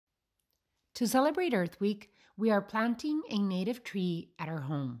To celebrate Earth Week, we are planting a native tree at our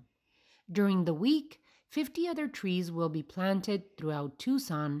home. During the week, 50 other trees will be planted throughout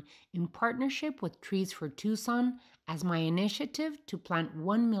Tucson in partnership with Trees for Tucson as my initiative to plant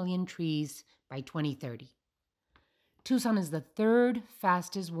 1 million trees by 2030. Tucson is the third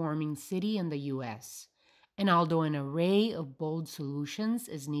fastest warming city in the U.S., and although an array of bold solutions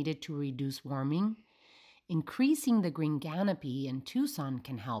is needed to reduce warming, increasing the green canopy in Tucson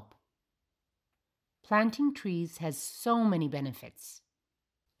can help. Planting trees has so many benefits.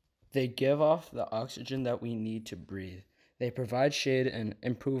 They give off the oxygen that we need to breathe. They provide shade and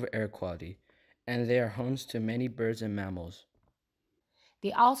improve air quality, and they are homes to many birds and mammals.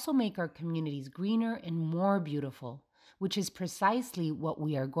 They also make our communities greener and more beautiful, which is precisely what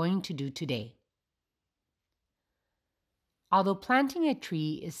we are going to do today. Although planting a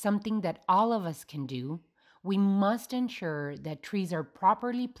tree is something that all of us can do, we must ensure that trees are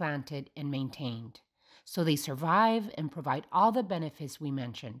properly planted and maintained, so they survive and provide all the benefits we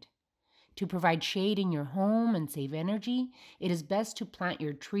mentioned. To provide shade in your home and save energy, it is best to plant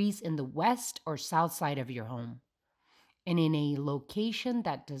your trees in the west or south side of your home, and in a location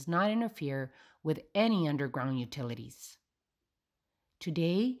that does not interfere with any underground utilities.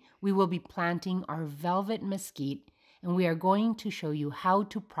 Today, we will be planting our velvet mesquite, and we are going to show you how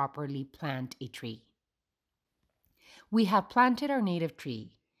to properly plant a tree. We have planted our native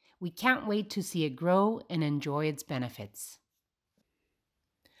tree. We can't wait to see it grow and enjoy its benefits.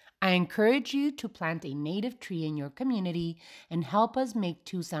 I encourage you to plant a native tree in your community and help us make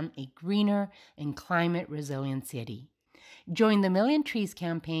Tucson a greener and climate-resilient city. Join the Million Trees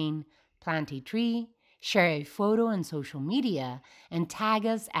campaign, plant a tree, share a photo on social media, and tag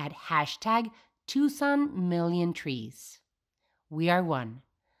us at hashtag Tucson Million Trees. We are one.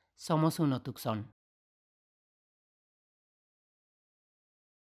 Somos uno, Tucson.